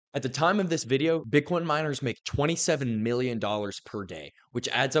At the time of this video, Bitcoin miners make $27 million per day, which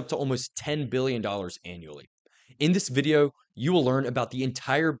adds up to almost $10 billion annually. In this video, you will learn about the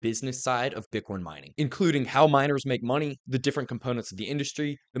entire business side of Bitcoin mining, including how miners make money, the different components of the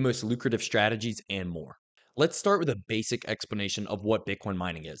industry, the most lucrative strategies, and more. Let's start with a basic explanation of what Bitcoin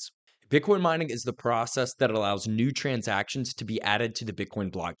mining is. Bitcoin mining is the process that allows new transactions to be added to the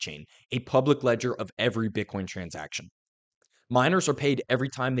Bitcoin blockchain, a public ledger of every Bitcoin transaction. Miners are paid every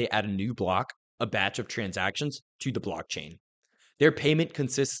time they add a new block, a batch of transactions, to the blockchain. Their payment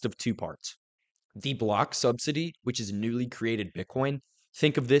consists of two parts: the block subsidy, which is newly created Bitcoin.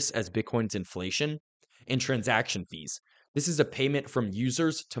 Think of this as Bitcoin's inflation, and transaction fees. This is a payment from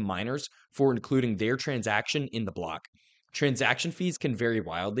users to miners for including their transaction in the block. Transaction fees can vary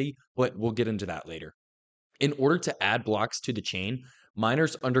wildly, but we'll get into that later. In order to add blocks to the chain,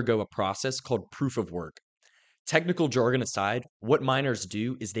 miners undergo a process called proof of work. Technical jargon aside, what miners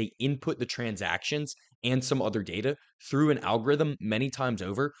do is they input the transactions and some other data through an algorithm many times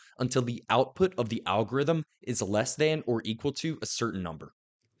over until the output of the algorithm is less than or equal to a certain number.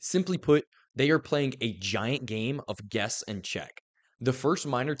 Simply put, they are playing a giant game of guess and check. The first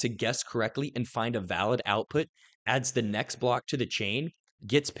miner to guess correctly and find a valid output adds the next block to the chain,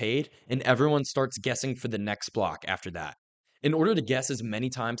 gets paid, and everyone starts guessing for the next block after that. In order to guess as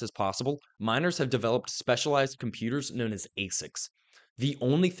many times as possible, miners have developed specialized computers known as ASICs. The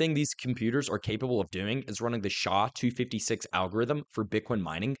only thing these computers are capable of doing is running the SHA-256 algorithm for Bitcoin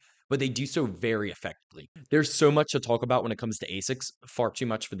mining, but they do so very effectively. There's so much to talk about when it comes to ASICs, far too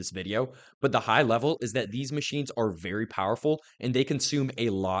much for this video, but the high level is that these machines are very powerful and they consume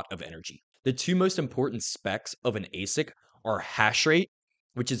a lot of energy. The two most important specs of an ASIC are hash rate,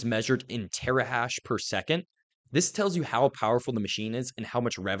 which is measured in terahash per second. This tells you how powerful the machine is and how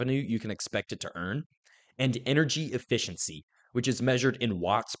much revenue you can expect it to earn, and energy efficiency, which is measured in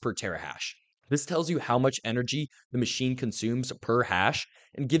watts per terahash. This tells you how much energy the machine consumes per hash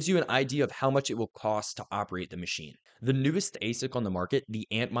and gives you an idea of how much it will cost to operate the machine. The newest ASIC on the market, the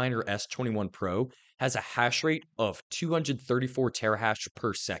Antminer S21 Pro, has a hash rate of 234 terahash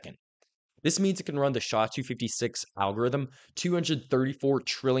per second. This means it can run the SHA-256 algorithm 234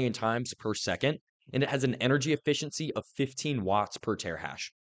 trillion times per second, and it has an energy efficiency of 15 watts per terahash.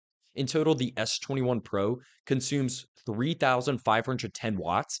 In total, the S21 Pro consumes 3,510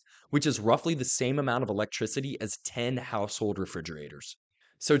 watts, which is roughly the same amount of electricity as 10 household refrigerators.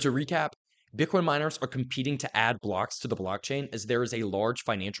 So to recap, Bitcoin miners are competing to add blocks to the blockchain as there is a large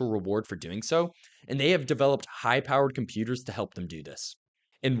financial reward for doing so, and they have developed high-powered computers to help them do this.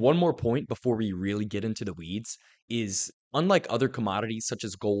 And one more point before we really get into the weeds is, unlike other commodities such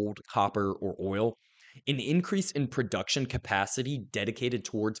as gold, copper, or oil, an increase in production capacity dedicated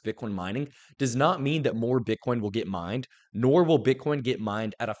towards Bitcoin mining does not mean that more Bitcoin will get mined, nor will Bitcoin get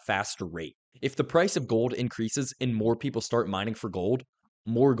mined at a faster rate. If the price of gold increases and more people start mining for gold,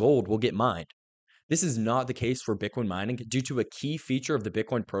 more gold will get mined. This is not the case for Bitcoin mining due to a key feature of the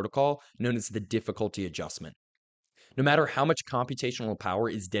Bitcoin protocol known as the difficulty adjustment. No matter how much computational power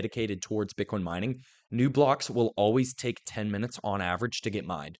is dedicated towards Bitcoin mining, new blocks will always take 10 minutes on average to get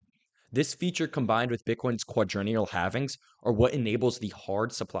mined. This feature combined with Bitcoin's quadrennial halvings are what enables the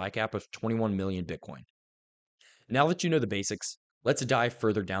hard supply cap of 21 million Bitcoin. Now that you know the basics, let's dive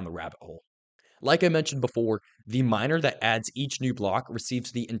further down the rabbit hole. Like I mentioned before, the miner that adds each new block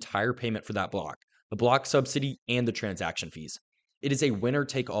receives the entire payment for that block, the block subsidy, and the transaction fees. It is a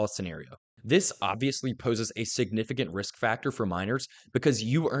winner-take-all scenario. This obviously poses a significant risk factor for miners because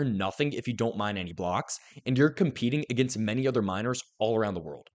you earn nothing if you don't mine any blocks, and you're competing against many other miners all around the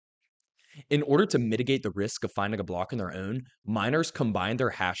world. In order to mitigate the risk of finding a block on their own, miners combine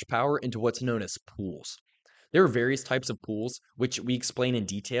their hash power into what's known as pools. There are various types of pools, which we explain in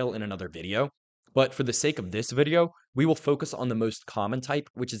detail in another video, but for the sake of this video, we will focus on the most common type,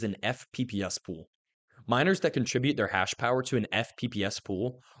 which is an FPPS pool. Miners that contribute their hash power to an FPPS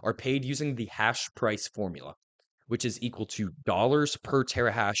pool are paid using the hash price formula, which is equal to dollars per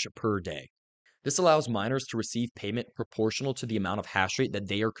terahash per day. This allows miners to receive payment proportional to the amount of hash rate that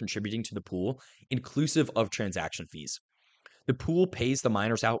they are contributing to the pool, inclusive of transaction fees. The pool pays the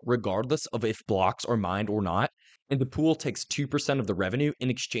miners out regardless of if blocks are mined or not, and the pool takes 2% of the revenue in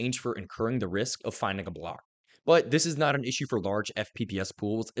exchange for incurring the risk of finding a block. But this is not an issue for large FPPS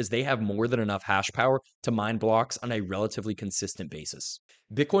pools, as they have more than enough hash power to mine blocks on a relatively consistent basis.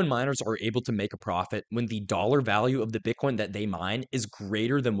 Bitcoin miners are able to make a profit when the dollar value of the Bitcoin that they mine is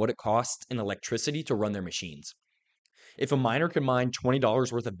greater than what it costs in electricity to run their machines. If a miner can mine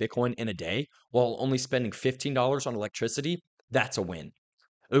 $20 worth of Bitcoin in a day while only spending $15 on electricity, that's a win.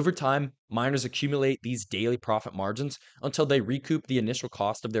 Over time, miners accumulate these daily profit margins until they recoup the initial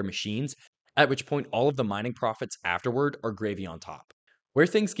cost of their machines, at which point all of the mining profits afterward are gravy on top. Where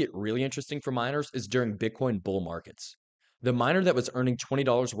things get really interesting for miners is during Bitcoin bull markets. The miner that was earning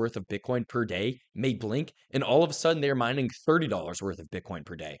 $20 worth of Bitcoin per day may blink, and all of a sudden they're mining $30 worth of Bitcoin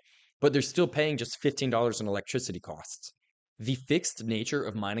per day, but they're still paying just $15 in electricity costs. The fixed nature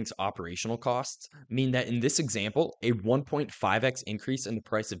of mining's operational costs mean that in this example, a 1.5x increase in the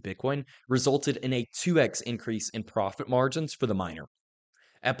price of Bitcoin resulted in a 2x increase in profit margins for the miner.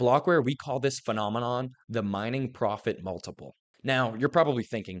 At Blockware, we call this phenomenon the mining profit multiple. Now, you're probably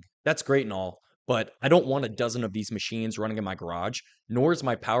thinking, that's great and all, but I don't want a dozen of these machines running in my garage, nor is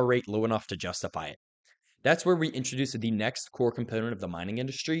my power rate low enough to justify it. That's where we introduce the next core component of the mining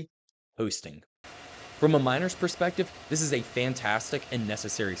industry, hosting. From a miner's perspective, this is a fantastic and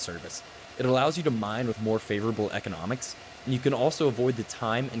necessary service. It allows you to mine with more favorable economics, and you can also avoid the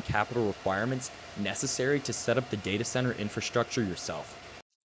time and capital requirements necessary to set up the data center infrastructure yourself.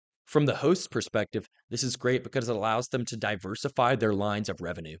 From the host's perspective, this is great because it allows them to diversify their lines of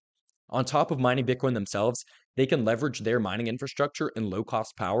revenue. On top of mining Bitcoin themselves, they can leverage their mining infrastructure and low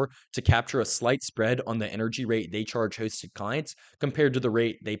cost power to capture a slight spread on the energy rate they charge hosted clients compared to the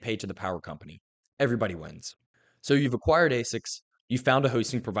rate they pay to the power company. Everybody wins. So you've acquired ASICs, you found a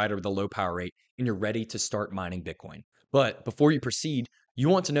hosting provider with a low power rate, and you're ready to start mining Bitcoin. But before you proceed, you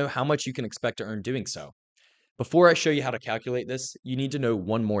want to know how much you can expect to earn doing so. Before I show you how to calculate this, you need to know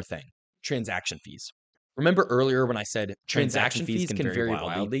one more thing: transaction fees. Remember earlier when I said transaction fees can vary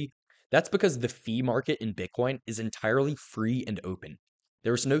wildly? That's because the fee market in Bitcoin is entirely free and open.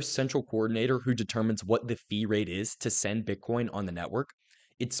 There is no central coordinator who determines what the fee rate is to send Bitcoin on the network.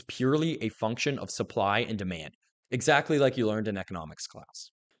 It's purely a function of supply and demand, exactly like you learned in economics class.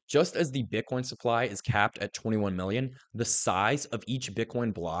 Just as the Bitcoin supply is capped at 21 million, the size of each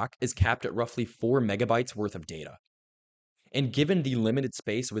Bitcoin block is capped at roughly 4 megabytes worth of data. And given the limited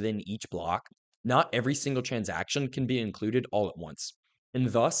space within each block, not every single transaction can be included all at once. And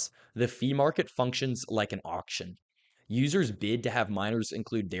thus, the fee market functions like an auction. Users bid to have miners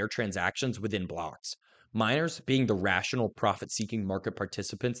include their transactions within blocks. Miners, being the rational profit seeking market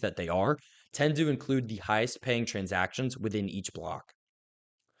participants that they are, tend to include the highest paying transactions within each block.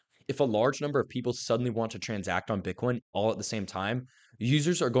 If a large number of people suddenly want to transact on Bitcoin all at the same time,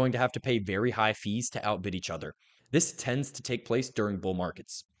 users are going to have to pay very high fees to outbid each other. This tends to take place during bull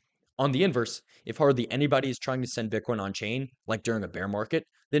markets. On the inverse, if hardly anybody is trying to send Bitcoin on chain, like during a bear market,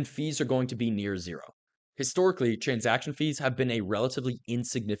 then fees are going to be near zero. Historically, transaction fees have been a relatively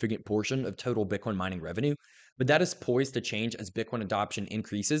insignificant portion of total Bitcoin mining revenue, but that is poised to change as Bitcoin adoption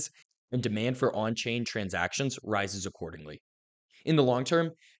increases and demand for on chain transactions rises accordingly. In the long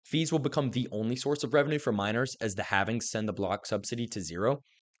term, fees will become the only source of revenue for miners as the halvings send the block subsidy to zero.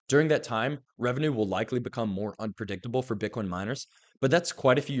 During that time, revenue will likely become more unpredictable for Bitcoin miners, but that's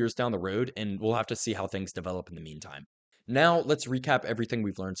quite a few years down the road, and we'll have to see how things develop in the meantime. Now, let's recap everything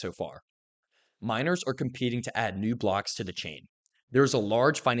we've learned so far. Miners are competing to add new blocks to the chain. There's a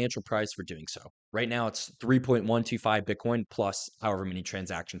large financial prize for doing so. Right now, it's 3.125 Bitcoin plus however many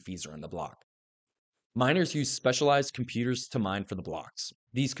transaction fees are in the block. Miners use specialized computers to mine for the blocks.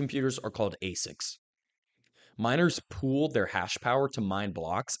 These computers are called ASICs. Miners pool their hash power to mine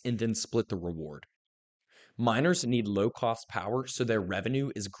blocks and then split the reward. Miners need low cost power so their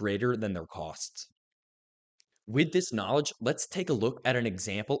revenue is greater than their costs. With this knowledge, let's take a look at an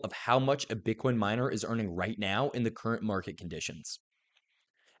example of how much a Bitcoin miner is earning right now in the current market conditions.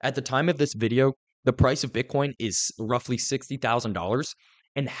 At the time of this video, the price of Bitcoin is roughly $60,000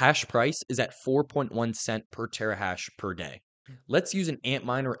 and hash price is at 4.1 cent per terahash per day. Let's use an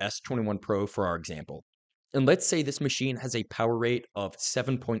Antminer S21 Pro for our example. And let's say this machine has a power rate of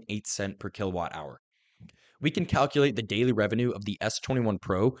 7.8 cent per kilowatt hour. We can calculate the daily revenue of the S21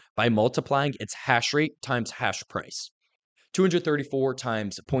 Pro by multiplying its hash rate times hash price. 234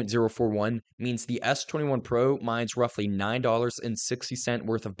 times 0.041 means the S21 Pro mines roughly $9.60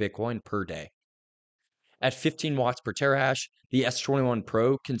 worth of Bitcoin per day. At 15 watts per terahash, the S21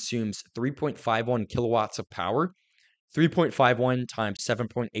 Pro consumes 3.51 kilowatts of power. 3.51 times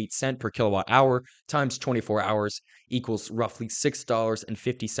 7.8 cent per kilowatt hour times 24 hours equals roughly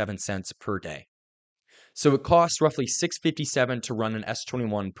 $6.57 per day. So it costs roughly $6.57 to run an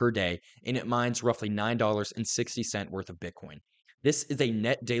S21 per day, and it mines roughly $9.60 worth of Bitcoin. This is a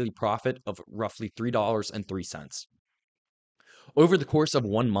net daily profit of roughly $3.03. Over the course of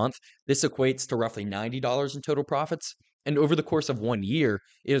 1 month, this equates to roughly $90 in total profits, and over the course of 1 year,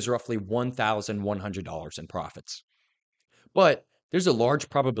 it is roughly $1,100 in profits. But there's a large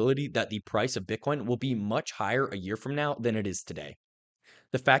probability that the price of Bitcoin will be much higher a year from now than it is today.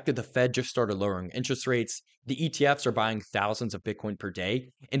 The fact that the Fed just started lowering interest rates, the ETFs are buying thousands of Bitcoin per day,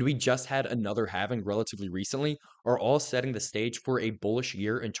 and we just had another halving relatively recently are all setting the stage for a bullish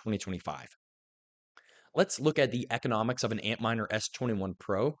year in 2025. Let's look at the economics of an Antminer S21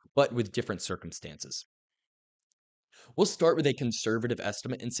 Pro, but with different circumstances. We'll start with a conservative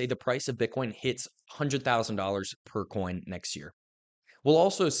estimate and say the price of Bitcoin hits $100,000 per coin next year. We'll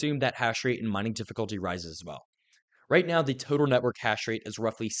also assume that hash rate and mining difficulty rises as well. Right now, the total network hash rate is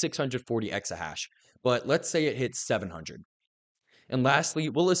roughly 640 exahash, but let's say it hits 700. And lastly,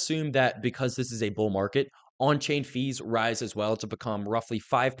 we'll assume that because this is a bull market, on-chain fees rise as well to become roughly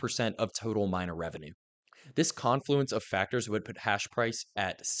 5% of total miner revenue. This confluence of factors would put hash price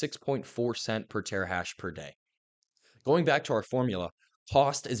at 6.4 cent per terahash per day. Going back to our formula,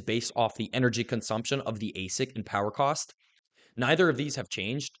 cost is based off the energy consumption of the ASIC and power cost. Neither of these have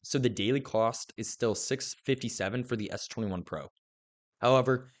changed, so the daily cost is still $657 for the S21 Pro.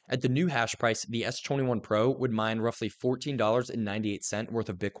 However, at the new hash price, the S21 Pro would mine roughly $14.98 worth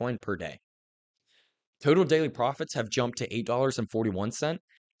of Bitcoin per day. Total daily profits have jumped to $8.41,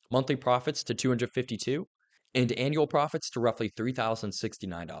 monthly profits to $252, and annual profits to roughly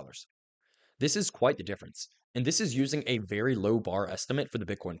 $3,069. This is quite the difference, and this is using a very low bar estimate for the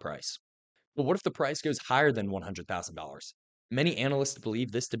Bitcoin price. But what if the price goes higher than $100,000? Many analysts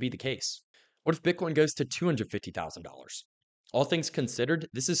believe this to be the case. What if Bitcoin goes to $250,000? All things considered,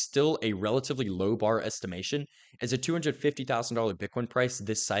 this is still a relatively low bar estimation, as a $250,000 Bitcoin price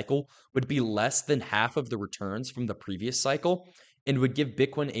this cycle would be less than half of the returns from the previous cycle and would give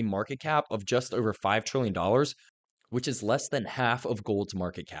Bitcoin a market cap of just over $5 trillion, which is less than half of gold's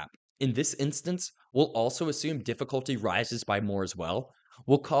market cap. In this instance, we'll also assume difficulty rises by more as well.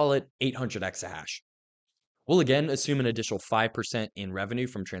 We'll call it 800 exahash. We'll again assume an additional 5% in revenue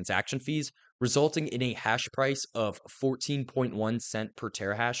from transaction fees, resulting in a hash price of 14.1 cent per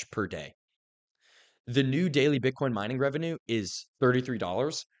terahash per day. The new daily Bitcoin mining revenue is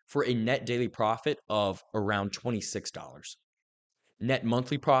 $33 for a net daily profit of around $26. Net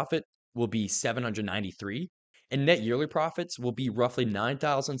monthly profit will be $793, and net yearly profits will be roughly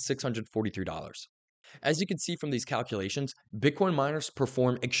 $9,643. As you can see from these calculations, Bitcoin miners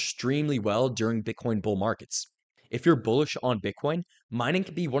perform extremely well during Bitcoin bull markets. If you're bullish on Bitcoin, mining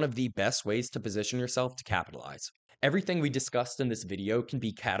can be one of the best ways to position yourself to capitalize. Everything we discussed in this video can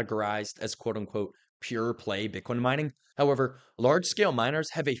be categorized as quote unquote pure play Bitcoin mining. However, large scale miners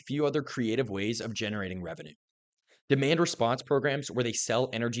have a few other creative ways of generating revenue. Demand response programs where they sell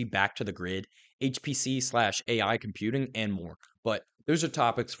energy back to the grid, HPC/AI computing, and more. But those are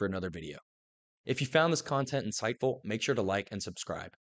topics for another video. If you found this content insightful, make sure to like and subscribe.